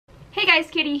guys,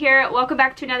 Katie here. Welcome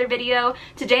back to another video.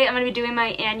 Today I'm going to be doing my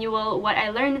annual What I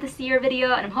Learned This Year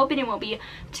video, and I'm hoping it won't be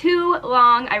too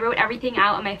long. I wrote everything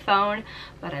out on my phone,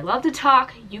 but I love to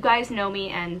talk. You guys know me,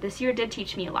 and this year did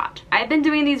teach me a lot. I've been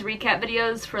doing these recap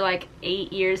videos for like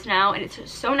 8 years now, and it's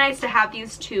so nice to have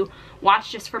these to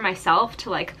watch just for myself, to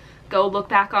like go look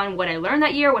back on what I learned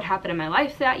that year, what happened in my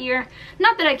life that year.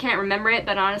 Not that I can't remember it,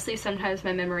 but honestly sometimes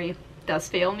my memory does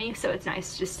fail me, so it's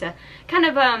nice just to kind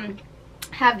of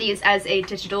have these as a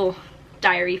digital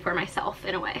diary for myself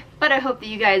in a way. But I hope that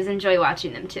you guys enjoy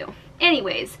watching them too.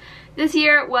 Anyways, this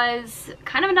year was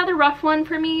kind of another rough one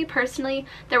for me personally.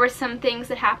 There were some things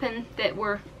that happened that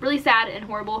were really sad and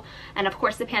horrible, and of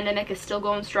course the pandemic is still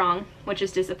going strong, which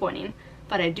is disappointing.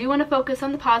 But I do want to focus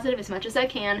on the positive as much as I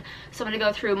can, so I'm going to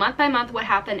go through month by month what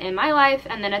happened in my life,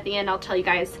 and then at the end I'll tell you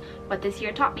guys what this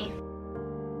year taught me.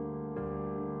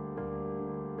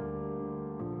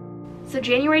 So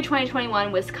January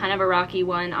 2021 was kind of a rocky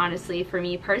one, honestly, for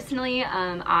me personally.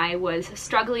 I was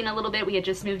struggling a little bit. We had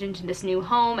just moved into this new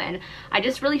home, and I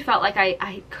just really felt like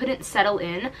I couldn't settle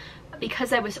in,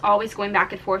 because I was always going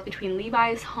back and forth between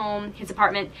Levi's home, his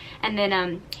apartment, and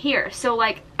then here. So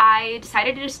like I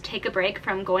decided to just take a break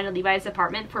from going to Levi's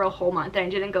apartment for a whole month, and I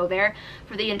didn't go there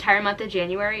for the entire month of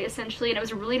January essentially, and it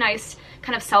was a really nice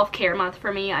kind of self-care month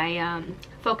for me. I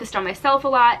focused on myself a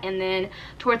lot, and then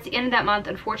towards the end of that month,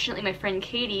 unfortunately, my friend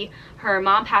Katie, her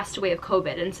mom passed away of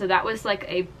COVID, and so that was like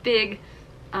a big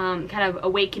kind of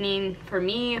awakening for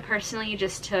me personally,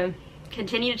 just to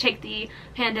continue to take the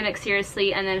pandemic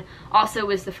seriously, and then also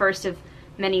was the first of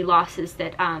many losses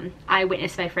that I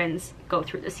witnessed my friends go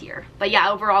through this year. But yeah,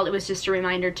 overall it was just a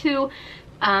reminder too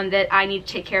that I need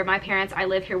to take care of my parents. I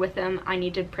live here with them. I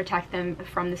need to protect them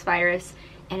from this virus,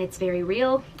 and it's very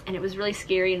real, and it was really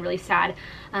scary and really sad.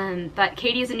 But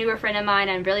Katie is a newer friend of mine.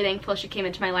 I'm really thankful she came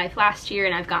into my life last year,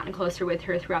 and I've gotten closer with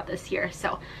her throughout this year.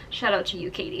 So shout out to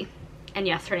you, Katie. And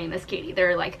yes, her name is Katie. There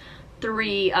are like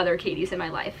 3 other Katies in my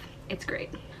life. It's great.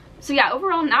 So yeah,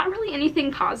 overall, not really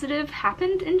anything positive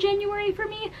happened in January for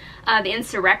me. The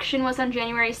insurrection was on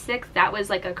January 6th. That was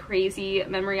like a crazy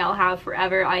memory I'll have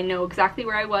forever. I know exactly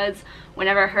where I was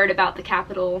whenever I heard about the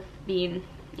Capitol being,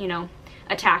 you know,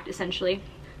 attacked essentially.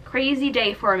 Crazy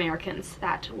day for Americans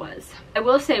that was. I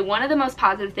will say one of the most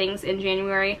positive things in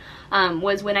January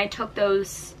was when I took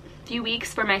those few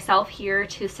weeks for myself here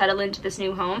to settle into this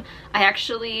new home. I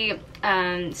actually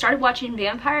started watching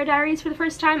Vampire Diaries for the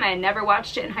first time. I had never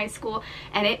watched it in high school,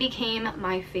 and it became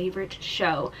my favorite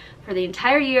show for the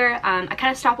entire year. I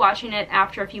kind of stopped watching it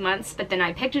after a few months, but then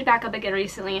I picked it back up again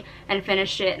recently and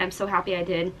finished it, and I'm so happy I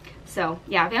did. So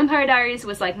yeah, Vampire Diaries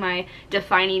was like my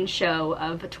defining show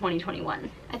of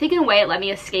 2021. I think in a way it let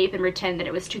me escape and pretend that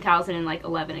it was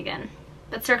 2011 again.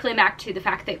 But circling back to the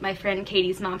fact that my friend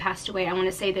Katie's mom passed away, I want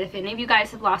to say that if any of you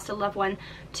guys have lost a loved one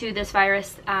to this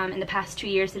virus in the past 2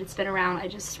 years that it's been around, I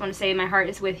just want to say my heart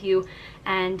is with you,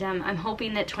 and I'm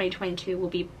hoping that 2022 will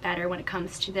be better when it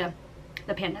comes to the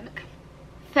pandemic.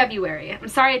 February. I'm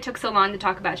sorry it took so long to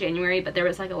talk about January, but there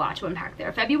was like a lot to unpack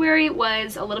there. February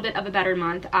was a little bit of a better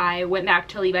month. I went back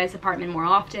to Levi's apartment more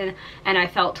often, and I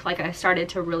felt like I started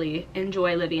to really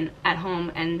enjoy living at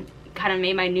home and kind of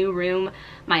made my new room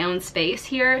my own space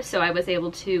here, so I was able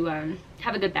to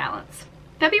have a good balance.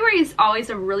 February is always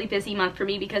a really busy month for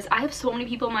me because I have so many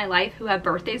people in my life who have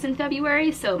birthdays in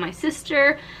February. So my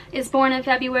sister is born in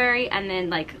February, and then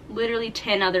like literally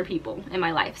 10 other people in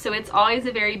my life. So it's always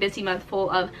a very busy month full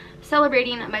of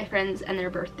celebrating my friends and their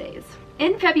birthdays.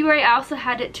 In February, I also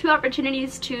had 2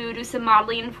 opportunities to do some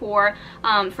modeling for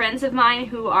friends of mine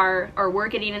who were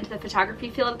getting into the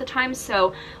photography field at the time.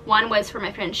 So one was for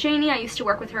my friend Shani. I used to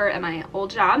work with her at my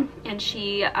old job, and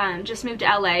she just moved to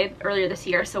LA earlier this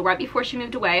year. So right before she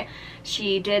moved away,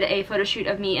 she did a photo shoot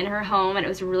of me in her home, and it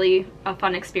was really a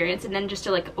fun experience. And then just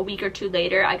like a week or 2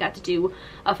 later, I got to do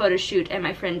a photo shoot, and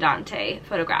my friend Dante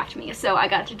photographed me. So I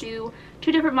got to do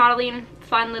 2 different modeling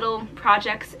fun little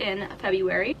projects in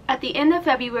February. At the end of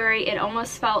February, it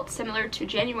almost felt similar to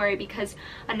January because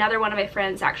another one of my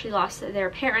friends actually lost their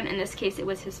parent. In this case, it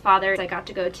was his father. I got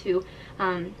to go to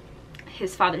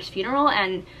his father's funeral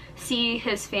and see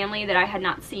his family that I had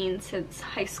not seen since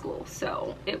high school.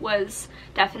 So it was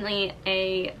definitely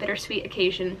a bittersweet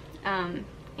occasion,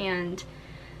 and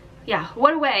yeah,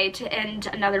 what a way to end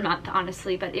another month,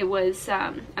 honestly. But it was,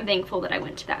 I'm thankful that I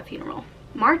went to that funeral.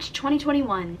 March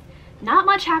 2021. Not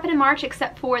much happened in March,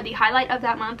 except for the highlight of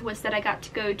that month was that I got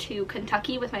to go to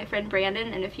Kentucky with my friend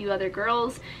Brandon and a few other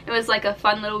girls. It was like a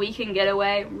fun little weekend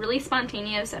getaway, really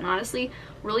spontaneous, and honestly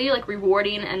really like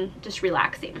rewarding and just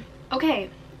relaxing. Okay,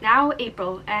 now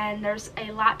April, and there's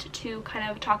a lot to kind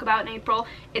of talk about in April.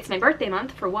 It's my birthday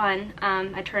month, for one.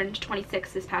 I turned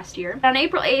 26 this past year. But on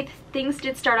April 8th, things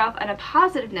did start off on a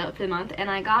positive note for the month, and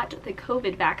I got the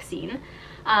COVID vaccine.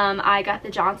 I got the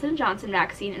Johnson & Johnson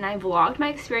vaccine, and I vlogged my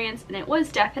experience, and it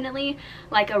was definitely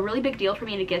like a really big deal for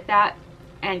me to get that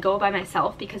and go by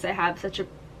myself because I have such a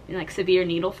like severe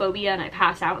needle phobia and I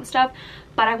pass out and stuff.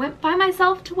 But I went by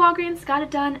myself to Walgreens, got it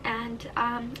done, and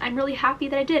I'm really happy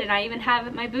that I did, and I even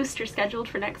have my booster scheduled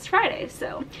for next Friday,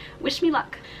 so wish me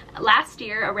luck. Last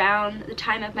year, around the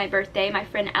time of my birthday, my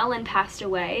friend Ellen passed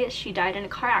away. She died in a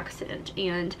car accident,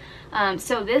 and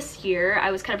so this year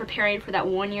I was kind of preparing for that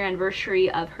 1-year anniversary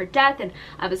of her death, and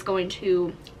I was going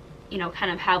to, you know,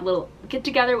 kind of have a little get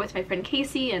together with my friend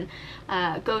Casey and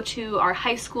go to our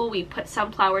high school. We put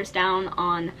sunflowers down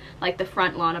on like the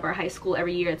front lawn of our high school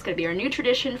every year. It's gonna be our new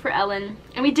tradition for Ellen,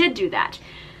 and we did do that.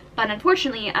 But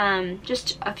unfortunately,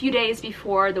 just a few days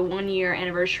before the 1-year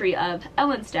anniversary of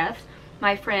Ellen's death,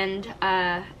 my friend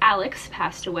Alex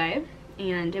passed away,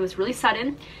 and it was really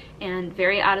sudden and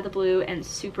very out of the blue and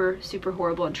super, super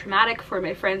horrible and traumatic for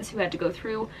my friends who had to go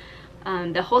through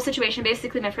the whole situation.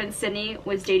 Basically, my friend Sydney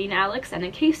was dating Alex, and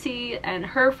then Casey and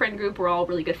her friend group were all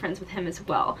really good friends with him as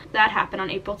well. That happened on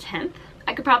April 10th.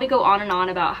 I could probably go on and on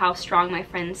about how strong my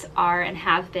friends are and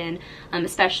have been,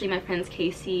 especially my friends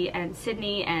Casey and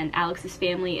Sydney and Alex's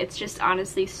family. It's just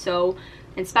honestly so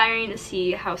inspiring to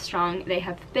see how strong they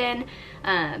have been.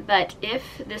 But if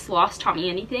this loss taught me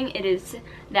anything, it is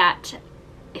that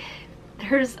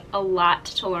there's a lot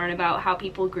to learn about how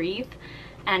people grieve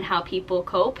and how people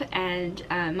cope, and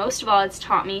most of all, it's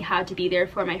taught me how to be there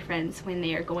for my friends when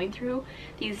they are going through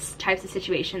these types of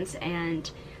situations. And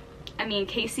I mean,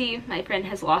 Casey, my friend,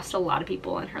 has lost a lot of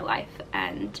people in her life,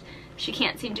 and she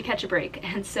can't seem to catch a break,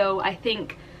 and so I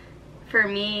think for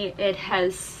me it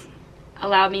has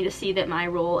allowed me to see that my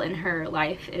role in her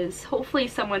life is hopefully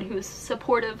someone who's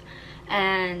supportive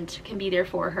and can be there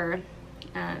for her,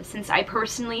 since I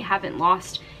personally haven't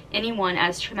lost anyone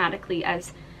as traumatically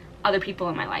as other people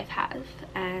in my life have,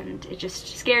 and it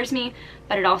just scares me,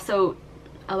 but it also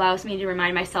allows me to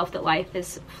remind myself that life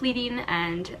is fleeting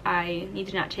and I need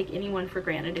to not take anyone for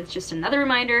granted. It's just another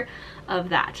reminder of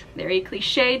that very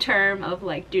cliche term of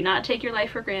like, do not take your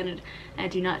life for granted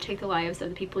and do not take the lives of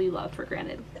the people you love for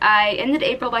granted. I ended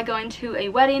April by going to a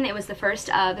wedding. It was the first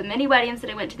of the many weddings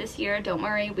that I went to this year. Don't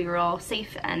worry, we were all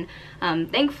safe, and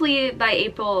thankfully by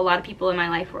April a lot of people in my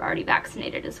life were already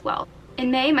vaccinated as well. In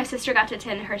May, my sister got to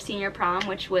attend her senior prom,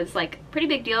 which was like a pretty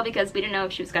big deal because we didn't know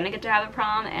if she was gonna get to have a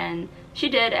prom, and she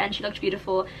did, and she looked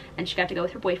beautiful, and she got to go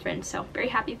with her boyfriend, so very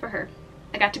happy for her.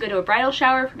 I got to go to a bridal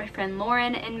shower for my friend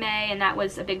Lauren in May, and that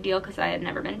was a big deal because I had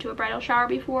never been to a bridal shower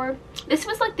before. This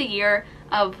was like the year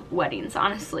of weddings,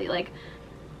 honestly. Like,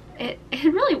 it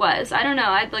really was. I don't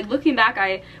know, like looking back,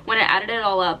 when I added it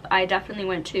all up, I definitely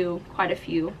went to quite a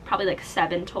few, probably like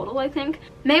 7 total, I think.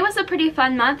 May was a pretty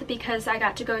fun month because I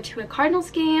got to go to a Cardinals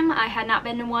game. I had not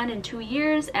been to one in 2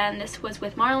 years, and this was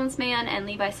with Marlon's man and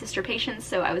Levi's sister Patience,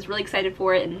 so I was really excited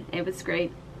for it, and it was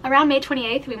great. Around May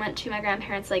 28th, we went to my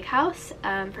grandparents' lake house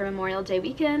for Memorial Day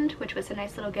weekend, which was a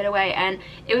nice little getaway, and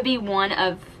it would be one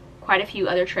of quite a few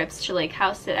other trips to lake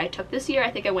house that I took this year.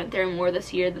 I think I went there more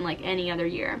this year than like any other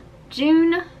year.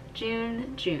 June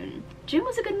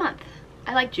was a good month.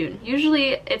 I like June.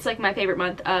 Usually it's like my favorite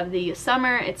month of the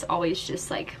summer. It's always just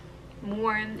like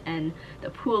warm and the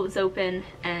pool is open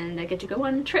and I get to go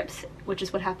on trips, which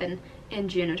is what happened in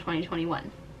June of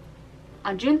 2021.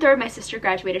 On June 3rd, my sister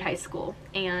graduated high school,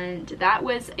 and that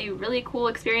was a really cool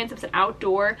experience. It was an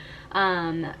outdoor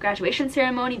graduation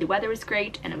ceremony. The weather was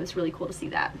great, and it was really cool to see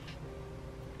that.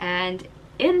 And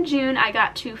in June, I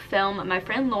got to film my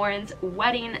friend Lauren's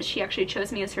wedding. She actually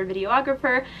chose me as her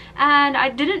videographer, and I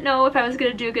didn't know if I was going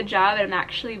to do a good job, and I'm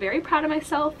actually very proud of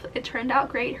myself. It turned out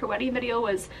great. Her wedding video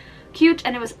was cute,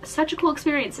 and it was such a cool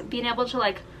experience being able to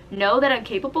like know that I'm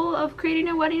capable of creating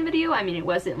a wedding video. I mean, it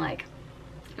wasn't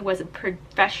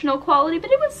professional quality,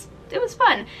 but it was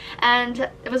fun, and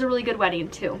it was a really good wedding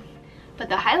too. But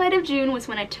the highlight of June was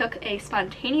when I took a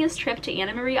spontaneous trip to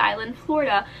Anna Maria Island,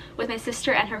 Florida with my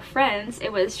sister and her friends.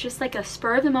 It was just like a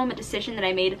spur-of-the-moment decision that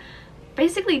I made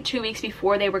basically 2 weeks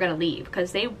before they were going to leave,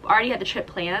 because they already had the trip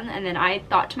planned, and then I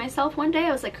thought to myself one day,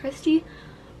 I was like, Christy,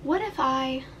 what if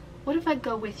I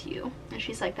go with you? And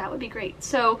she's like, that would be great.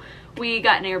 So we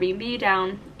got an Airbnb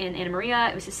down in Anna Maria.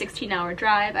 It was a 16-hour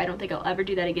drive. I don't think I'll ever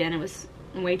do that again. It was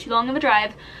way too long of a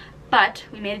drive, but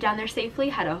we made it down there safely,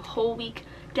 had a whole week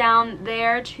down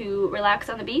there to relax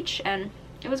on the beach, and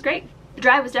it was great. The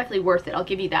drive was definitely worth it, I'll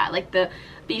give you that. Like, the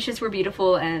beaches were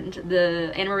beautiful and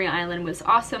the Anna Maria Island was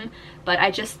awesome, but I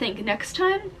just think next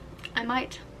time I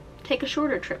might take a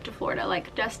shorter trip to Florida,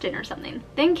 like Destin or something.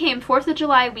 Then came 4th of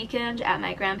July weekend at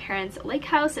my grandparents' lake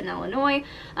house in Illinois.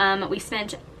 We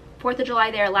spent 4th of July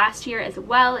there last year as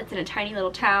well. It's in a tiny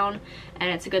little town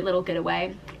and it's a good little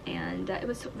getaway, and it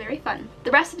was very fun.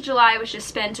 The rest of July was just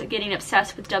spent getting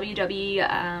obsessed with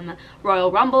WWE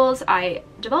Royal Rumbles. I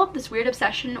developed this weird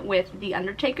obsession with The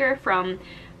Undertaker from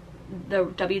the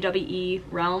WWE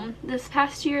realm this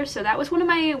past year, so that was one of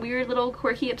my weird little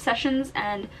quirky obsessions,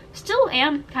 and still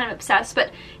am kind of obsessed.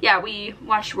 But yeah, we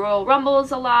watched Royal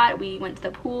Rumbles a lot, we went to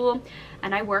the pool,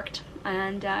 and I worked,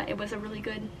 and it was a really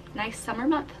good, nice summer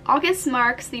month. August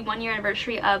marks the 1-year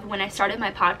anniversary of when I started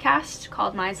my podcast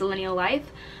called My Zillennial Life.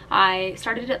 I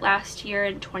started it last year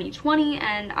in 2020,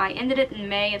 and I ended it in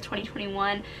May of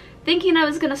 2021, thinking I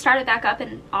was going to start it back up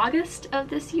in August of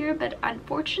this year, but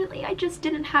unfortunately I just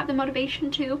didn't have the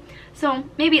motivation to. So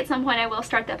maybe at some point I will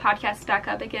start that podcast back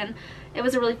up again. It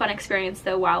was a really fun experience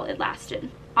though while it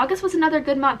lasted. August was another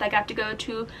good month. I got to go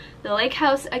to the lake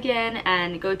house again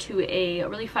and go to a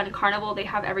really fun carnival they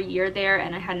have every year there,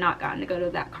 and I had not gotten to go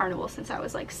to that carnival since I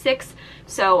was like 6,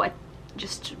 so I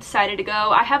just decided to go.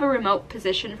 I have a remote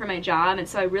position for my job, and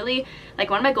so I really, like,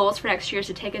 one of my goals for next year is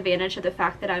to take advantage of the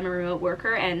fact that I'm a remote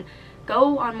worker and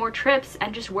go on more trips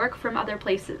and just work from other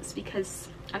places, because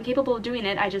I'm capable of doing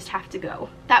it, I just have to go.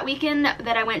 That weekend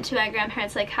that I went to my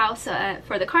grandparents' lake house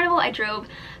for the carnival, I drove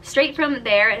straight from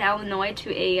there in Illinois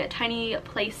to a tiny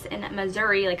place in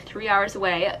Missouri, like 3 hours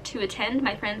away, to attend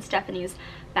my friend Stephanie's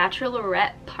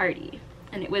bachelorette party.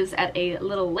 And it was at a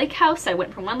little lake house. I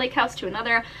went from one lake house to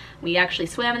another. We actually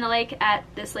swam in the lake at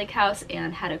this lake house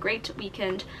and had a great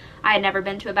weekend. I had never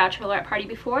been to a bachelorette party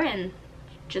before, and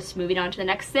just moving on to the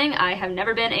next thing, I have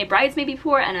never been a bridesmaid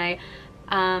before, and I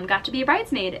got to be a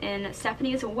bridesmaid in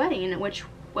Stephanie's wedding, which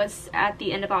was at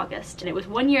the end of August. And it was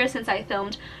 1 year since I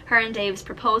filmed her and Dave's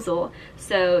proposal,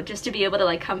 so just to be able to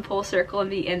like come full circle and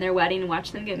be in their wedding and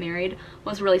watch them get married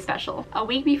was really special. A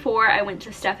week before I went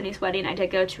to Stephanie's wedding, I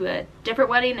did go to a different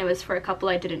wedding. It was for a couple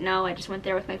I didn't know. I just went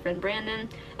there with my friend Brandon.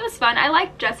 It was fun. I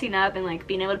like dressing up and like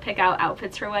being able to pick out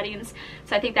outfits for weddings,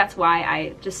 so I think that's why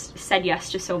I just said yes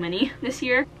to so many this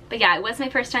year. But yeah, it was my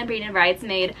first time being a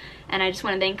bridesmaid, and I just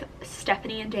want to thank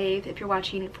Stephanie and Dave, if you're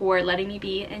watching, for letting me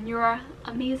be in your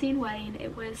amazing wedding.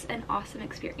 It was an awesome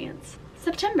experience.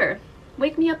 September.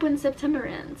 Wake me up when September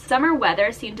ends. Summer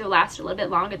weather seemed to last a little bit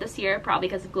longer this year, probably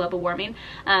because of global warming.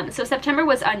 So September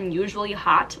was unusually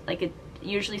hot. Like, it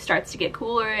usually starts to get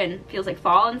cooler and feels like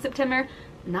fall in September.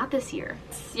 Not this year.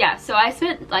 Yeah, so I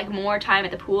spent like more time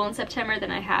at the pool in September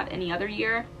than I have any other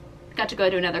year. Got to go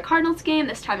to another Cardinals game.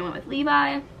 This time I went with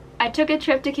Levi. I took a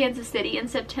trip to Kansas City in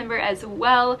September as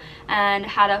well and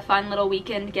had a fun little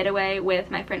weekend getaway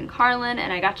with my friend Carlin,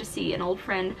 and I got to see an old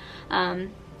friend.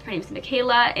 Her name's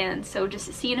Michaela, and so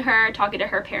just seeing her, talking to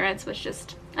her parents was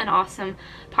just an awesome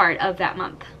part of that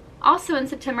month. Also in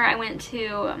September, I went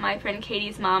to my friend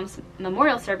Katie's mom's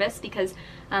memorial service because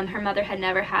her mother had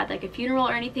never had like a funeral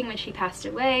or anything when she passed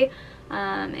away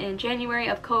in January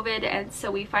of COVID, and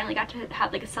so we finally got to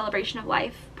have like a celebration of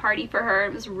life party for her.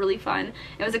 It was really fun.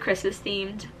 It was a Christmas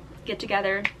themed get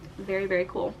together. Very, very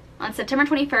cool. On September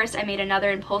 21st, I made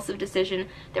another impulsive decision.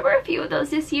 There were a few of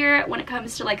those this year when it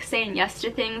comes to like saying yes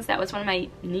to things. That was one of my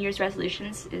New Year's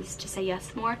resolutions, is to say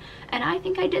yes more. And I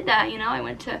think I did that, you know. I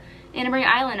went to Anna Marie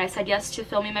Island. I said yes to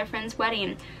filming my friend's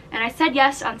wedding. And I said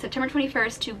yes on September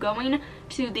 21st to going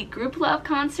to the Group Love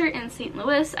concert in St.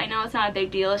 Louis. I know it's not a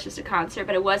big deal, it's just a concert,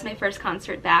 but it was my first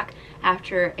concert back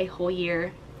after a whole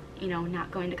year, you know, not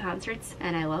going to concerts.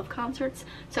 And I love concerts.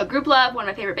 So Group Love, one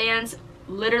of my favorite bands.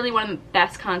 Literally one of the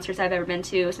best concerts I've ever been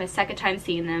to. It was my second time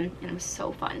seeing them, and it was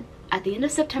so fun. At the end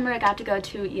of September, I got to go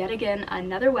to, yet again,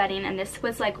 another wedding, and this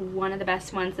was like one of the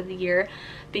best ones of the year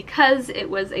because it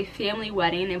was a family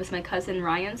wedding. It was my cousin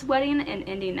Ryan's wedding in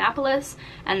Indianapolis,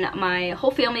 and my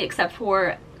whole family except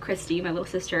for Christy, my little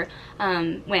sister,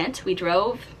 went. We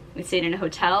drove, we stayed in a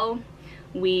hotel,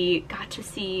 we got to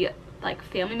see like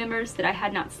family members that I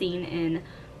had not seen in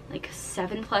like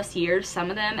 7+ years, some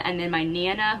of them, and then my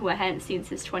Nana, who I hadn't seen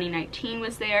since 2019,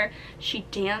 was there. She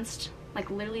danced, like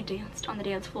literally danced on the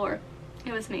dance floor.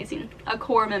 It was amazing. A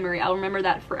core memory. I'll remember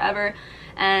that forever,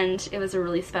 and it was a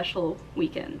really special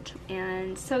weekend.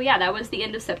 And so yeah, that was the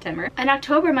end of September. In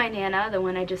October, my Nana, the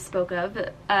one I just spoke of,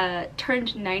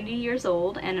 turned 90 years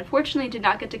old, and unfortunately did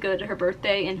not get to go to her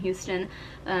birthday in Houston,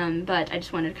 but I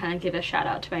just wanted to kind of give a shout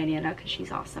out to my Nana because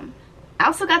she's awesome. I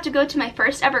also got to go to my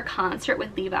first ever concert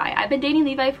with Levi. I've been dating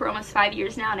Levi for almost 5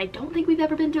 years now, and I don't think we've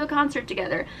ever been to a concert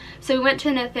together. So we went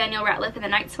to Nathaniel Ratliff and the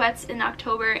Night Sweats in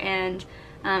October, and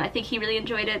I think he really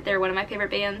enjoyed it. They're one of my favorite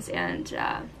bands, and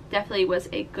definitely was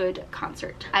a good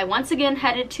concert. I once again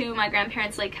headed to my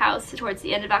grandparents' lake house towards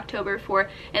the end of October for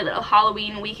a little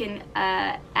Halloween weekend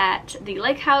at the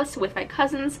lake house with my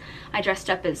cousins. I dressed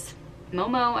up as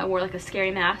Momo. I wore like a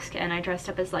scary mask, and I dressed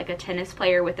up as like a tennis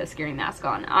player with a scary mask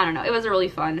on. I don't know, it was a really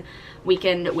fun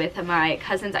weekend with my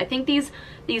cousins. I think these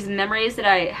memories that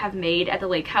I have made at the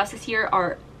lake house this year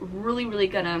are really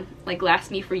gonna like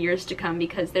last me for years to come,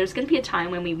 because there's gonna be a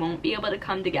time when we won't be able to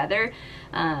come together.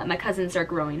 My cousins are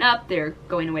growing up, they're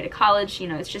going away to college, you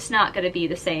know, it's just not gonna be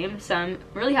the same. So I'm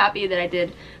really happy that I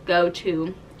did go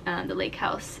to the lake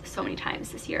house so many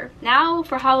times this year. Now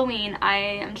for Halloween, I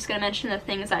am just gonna mention the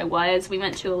things I was. We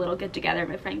went to a little get together at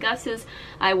my friend Gus's.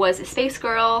 I was a space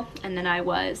girl, and then I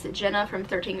was Jenna from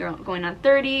 13 going on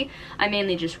 30. I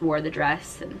mainly just wore the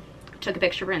dress and took a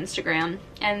picture for Instagram.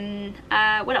 And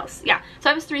what else? Yeah, so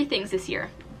I was 3 things this year.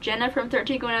 Jenna from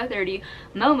 13 going on 30,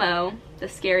 Momo, the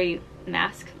scary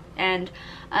mask, and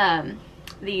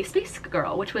the space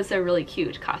girl, which was a really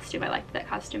cute costume. I liked that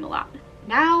costume a lot.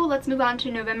 Now let's move on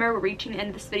to November. We're reaching the end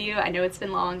of this video. I know it's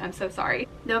been long, I'm so sorry.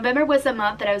 November was a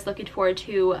month that I was looking forward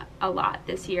to a lot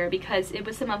this year, because it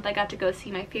was the month I got to go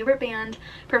see my favorite band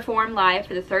perform live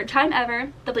for the 3rd time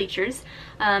ever, the Bleachers.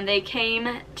 They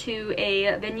came to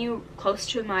a venue close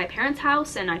to my parents'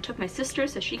 house, and I took my sister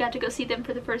so she got to go see them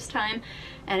for the first time,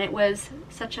 and it was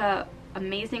such a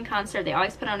amazing concert. They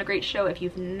always put on a great show. If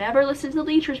you've never listened to the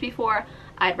Bleachers before,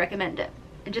 I'd recommend it.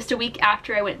 And just a week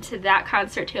after I went to that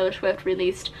concert, Taylor Swift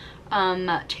released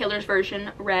Taylor's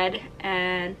version, Red,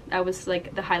 and that was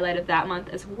like the highlight of that month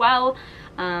as well.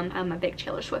 I'm a big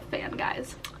Taylor Swift fan,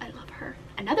 guys. I love her.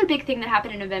 Another big thing that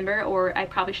happened in November, or I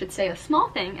probably should say a small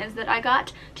thing, is that I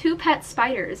got 2 pet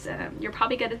spiders. You're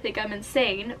probably gonna think I'm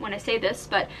insane when I say this,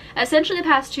 but essentially the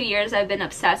past 2 years I've been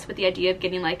obsessed with the idea of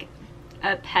getting like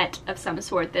a pet of some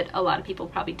sort that a lot of people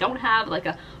probably don't have, like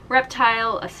a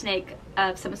reptile, a snake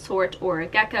of some sort, or a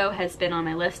gecko has been on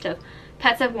my list of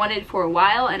pets I've wanted for a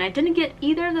while, and I didn't get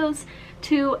either of those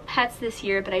 2 pets this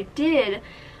year, but I did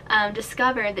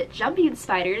discover that jumping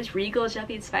spiders, regal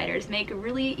jumping spiders, make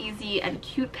really easy and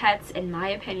cute pets in my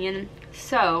opinion.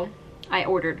 So I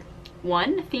ordered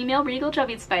 1 female regal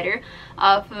jumping spider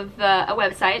off of a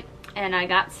website, and I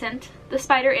got sent the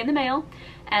spider in the mail,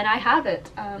 and I have it.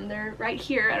 They're right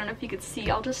here. I don't know if you could see.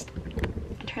 I'll just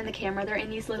turn the camera. They're in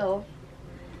these little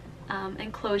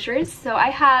enclosures. So I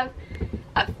have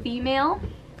a female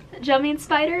jumping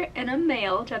spider and a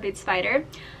male jumping spider.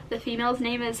 The female's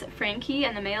name is Frankie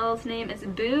and the male's name is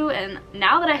Boo, and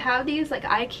now that I have these, like,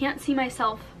 I can't see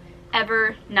myself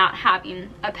ever not having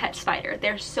a pet spider.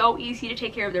 They're so easy to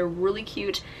take care of. They're really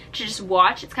cute to just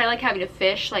watch. It's kind of like having a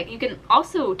fish. Like, you can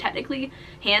also technically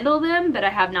handle them, but I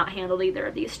have not handled either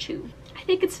of these 2. I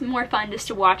think it's more fun just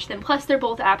to watch them. Plus, they're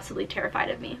both absolutely terrified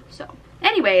of me. So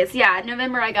anyways, yeah, in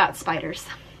November I got spiders.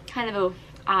 Kind of a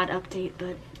odd update,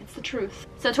 but it's the truth.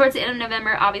 So towards the end of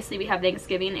November, obviously we have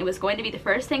Thanksgiving. It was going to be the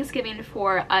first Thanksgiving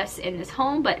for us in this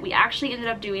home, but we actually ended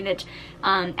up doing it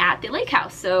at the lake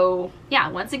house. So yeah,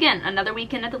 once again, another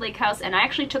weekend at the lake house, and I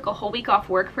actually took a whole week off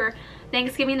work for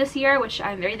Thanksgiving this year, which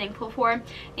I'm very thankful for,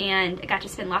 and I got to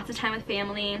spend lots of time with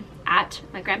family at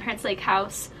my grandparents' lake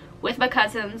house with my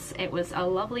cousins. It was a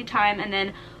lovely time. And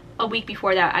then a week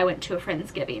before that, I went to a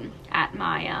Friendsgiving at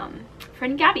my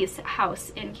friend Gabby's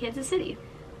house in Kansas City.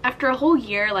 After a whole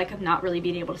year, like, of not really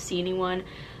being able to see anyone,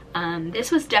 this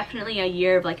was definitely a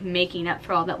year of like making up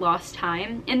for all that lost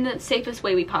time in the safest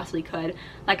way we possibly could.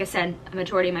 Like I said, a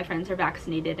majority of my friends are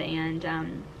vaccinated,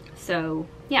 and so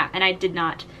yeah, and I did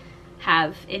not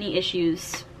have any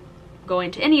issues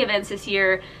going to any events this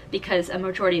year because a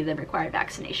majority of them required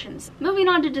vaccinations. Moving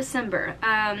on to December,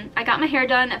 I got my hair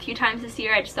done a few times this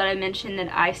year. I just thought I'd mention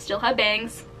that I still have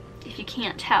bangs. If you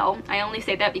can't tell, I only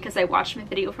say that because I watched my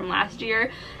video from last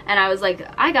year and I was like,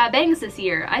 I got bangs this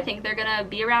year. I think they're gonna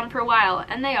be around for a while,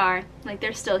 and they are. Like,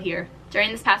 they're still here.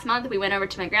 During this past month, we went over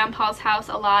to my grandpa's house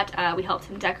a lot. We helped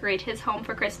him decorate his home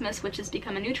for Christmas, which has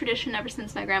become a new tradition ever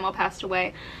since my grandma passed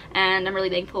away, and I'm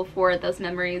really thankful for those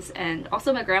memories. And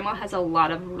also, my grandma has a lot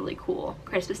of really cool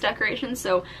Christmas decorations,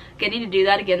 so getting to do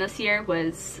that again this year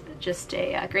was just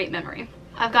a great memory.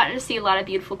 I've gotten to see a lot of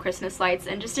beautiful Christmas lights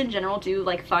and just in general do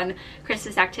like fun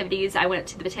Christmas activities. I went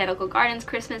to the Botanical Gardens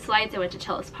Christmas lights. I went to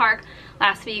Tillis Park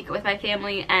last week with my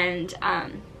family, and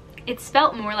it's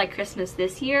felt more like Christmas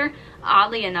this year,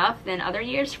 oddly enough, than other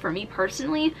years for me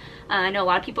personally. I know a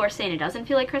lot of people are saying it doesn't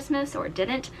feel like Christmas or it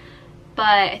didn't.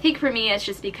 But I think for me it's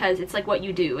just because it's like what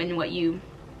you do and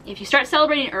if you start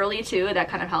celebrating early too, that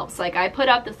kind of helps. Like I put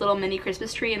up this little mini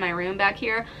Christmas tree in my room back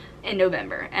here in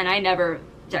November, and I never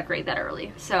decorate that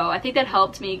early. So I think that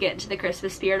helped me get into the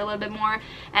Christmas spirit a little bit more,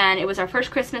 and it was our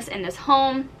first Christmas in this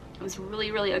home. It was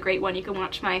really a great one. You can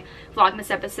watch my Vlogmas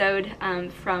episode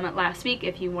from last week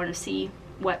if you want to see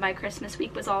what my Christmas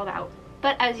week was all about.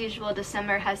 But as usual,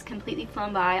 December has completely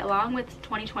flown by, along with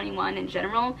 2021 in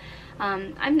general.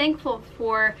 I'm thankful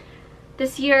for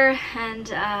this year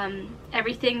and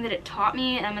everything that it taught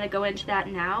me, and I'm going to go into that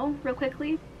now real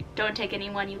quickly. Don't take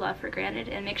anyone you love for granted,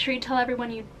 and make sure you tell everyone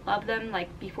you love them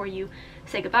like before you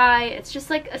say goodbye. It's just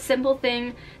like a simple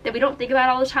thing that we don't think about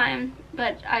all the time,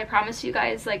 but I promise you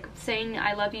guys, like saying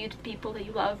I love you to the people that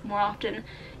you love more often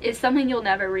is something you'll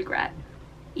never regret.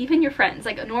 Even your friends,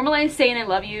 like normalize saying I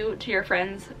love you to your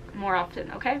friends more often,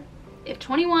 okay? If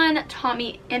 21 taught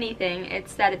me anything,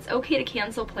 it's that it's okay to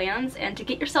cancel plans and to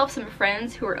get yourself some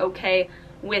friends who are okay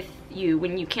with you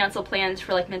when you cancel plans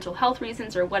for like mental health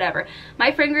reasons or whatever.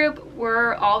 My friend group,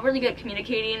 we're all really good at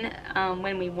communicating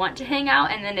when we want to hang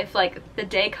out, and then if like the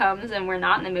day comes and we're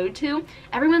not in the mood to,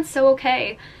 everyone's so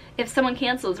okay if someone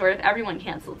cancels or if everyone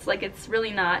cancels. Like it's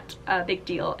really not a big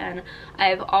deal, and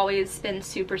I've always been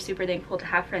super thankful to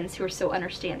have friends who are so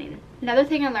understanding. Another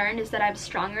thing I learned is that I'm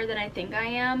stronger than I think I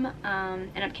am,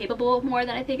 and I'm capable more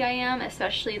than I think I am,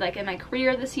 especially like in my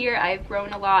career this year. I've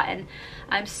grown a lot, and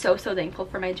I'm so thankful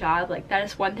for my job. Like that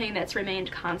is one thing that's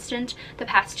remained constant the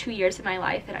past 2 years of my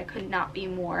life, and I could not be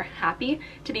more happy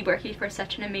to be working for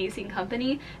such an amazing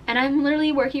company, and I'm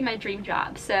literally working my dream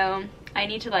job. So I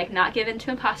need to like not give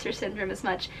into imposter syndrome as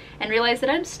much and realize that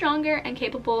I'm stronger and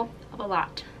capable of a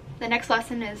lot. The next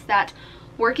lesson is that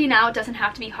working out doesn't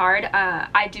have to be hard.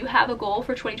 I do have a goal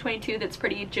for 2022 that's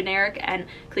pretty generic and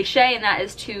cliche, and that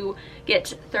is to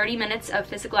get 30 minutes of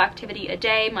physical activity a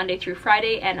day, Monday through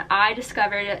Friday. And I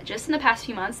discovered just in the past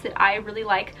few months that I really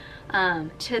like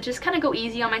to just kind of go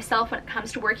easy on myself when it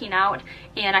comes to working out,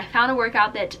 and I found a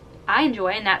workout that I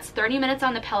enjoy, and that's 30 minutes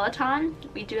on the Peloton.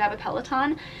 We do have a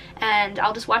Peloton, and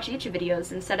I'll just watch YouTube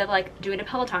videos instead of like doing a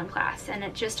Peloton class, and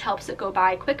it just helps it go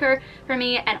by quicker for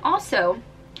me. And also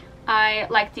I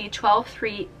like the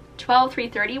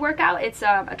 12-3-30 workout. It's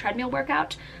a treadmill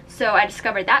workout, so I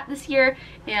discovered that this year,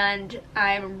 and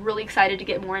I'm really excited to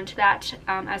get more into that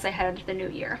as I head into the new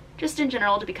year, just in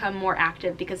general to become more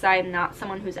active, because I am not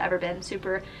someone who's ever been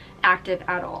super active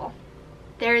at all.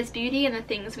 There is beauty in the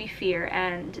things we fear,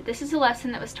 and this is a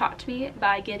lesson that was taught to me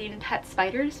by getting pet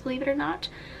spiders, believe it or not.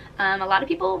 A lot of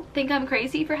people think I'm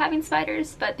crazy for having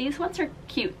spiders, but these ones are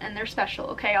cute and they're special,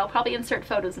 okay? I'll probably insert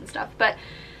photos and stuff, but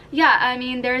yeah, I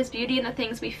mean, there is beauty in the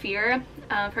things we fear.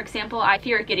 For example, I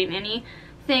fear getting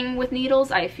anything with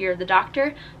needles. I fear the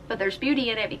doctor, but there's beauty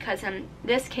in it because in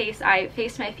this case I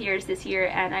faced my fears this year,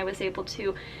 and I was able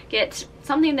to get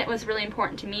something that was really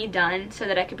important to me done so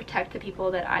that I could protect the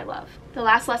people that I love. The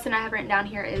last lesson I have written down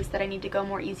here is that I need to go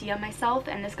more easy on myself,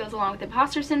 and this goes along with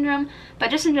imposter syndrome,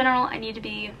 but just in general I need to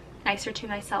be nicer to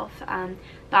myself.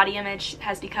 Body image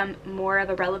has become more of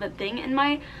a relevant thing in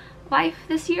my life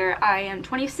this year. I am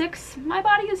 26, my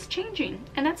body is changing,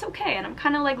 and that's okay, and I'm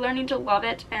kind of like learning to love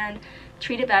it and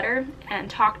treat it better and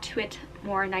talk to it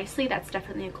more nicely. That's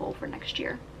definitely a goal for next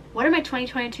year. What are my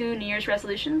 2022 New Year's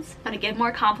resolutions? I'm gonna give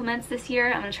more compliments this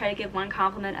year. I'm gonna try to give one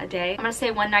compliment a day. I'm gonna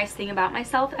say one nice thing about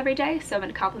myself every day, so I'm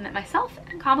gonna compliment myself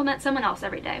and compliment someone else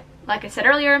every day. Like I said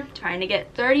earlier, trying to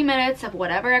get 30 minutes of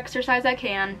whatever exercise I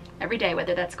can every day,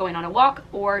 whether that's going on a walk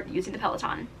or using the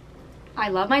Peloton. I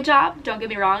love my job, don't get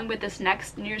me wrong, but this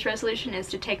next New Year's resolution is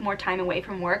to take more time away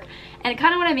from work. And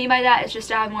kind of what I mean by that is just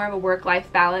to have more of a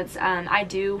work-life balance. I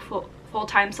do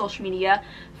full-time social media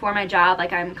for my job.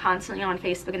 Like I'm constantly on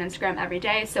Facebook and Instagram every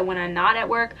day, so when I'm not at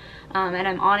work and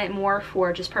I'm on it more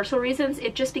for just personal reasons,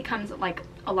 it just becomes like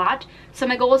a lot. So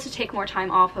my goal is to take more time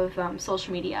off of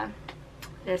social media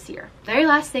this year. Very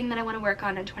last thing that I want to work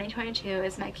on in 2022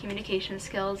 is my communication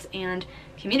skills and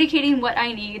communicating what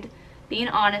I need, being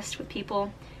honest with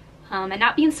people, and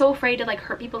not being so afraid to like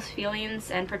hurt people's feelings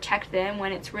and protect them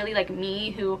when it's really like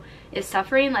me who is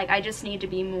suffering. Like I just need to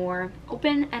be more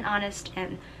open and honest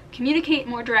and communicate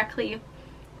more directly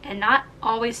and not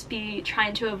always be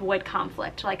trying to avoid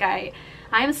conflict. Like I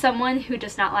am someone who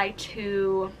does not like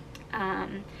to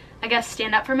I guess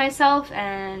stand up for myself,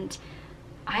 and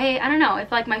I don't know,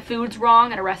 if like my food's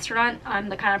wrong at a restaurant, I'm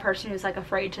the kind of person who's like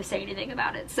afraid to say anything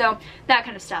about it. So that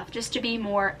kind of stuff, just to be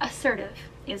more assertive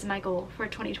is my goal for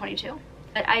 2022.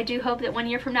 But I do hope that 1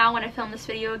 year from now when I film this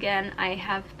video again, I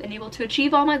have been able to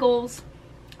achieve all my goals,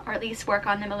 or at least work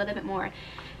on them a little bit more.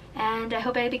 and I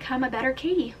hope I become a better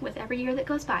Katie with every year that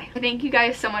goes by. Thank you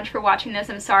guys so much for watching this.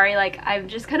 I'm sorry, like, I'm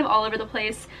just kind of all over the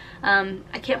place.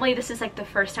 I can't believe this is like the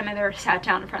first time I've ever sat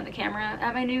down in front of the camera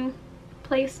at my new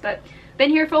place, but been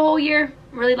here for a whole year.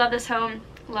 Really love this home,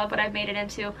 love what I've made it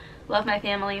into, love my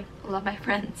family, love my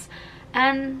friends,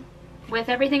 and with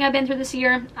everything I've been through this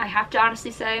year, I have to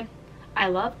honestly say I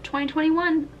love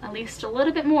 2021 at least a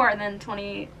little bit more than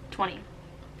 2020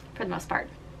 for the most part.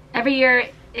 Every year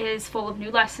is full of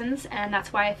new lessons, and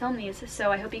that's why I film these.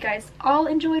 So I hope you guys all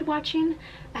enjoyed watching,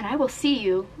 and I will see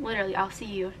you, literally I'll see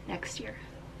you next year.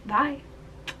 Bye.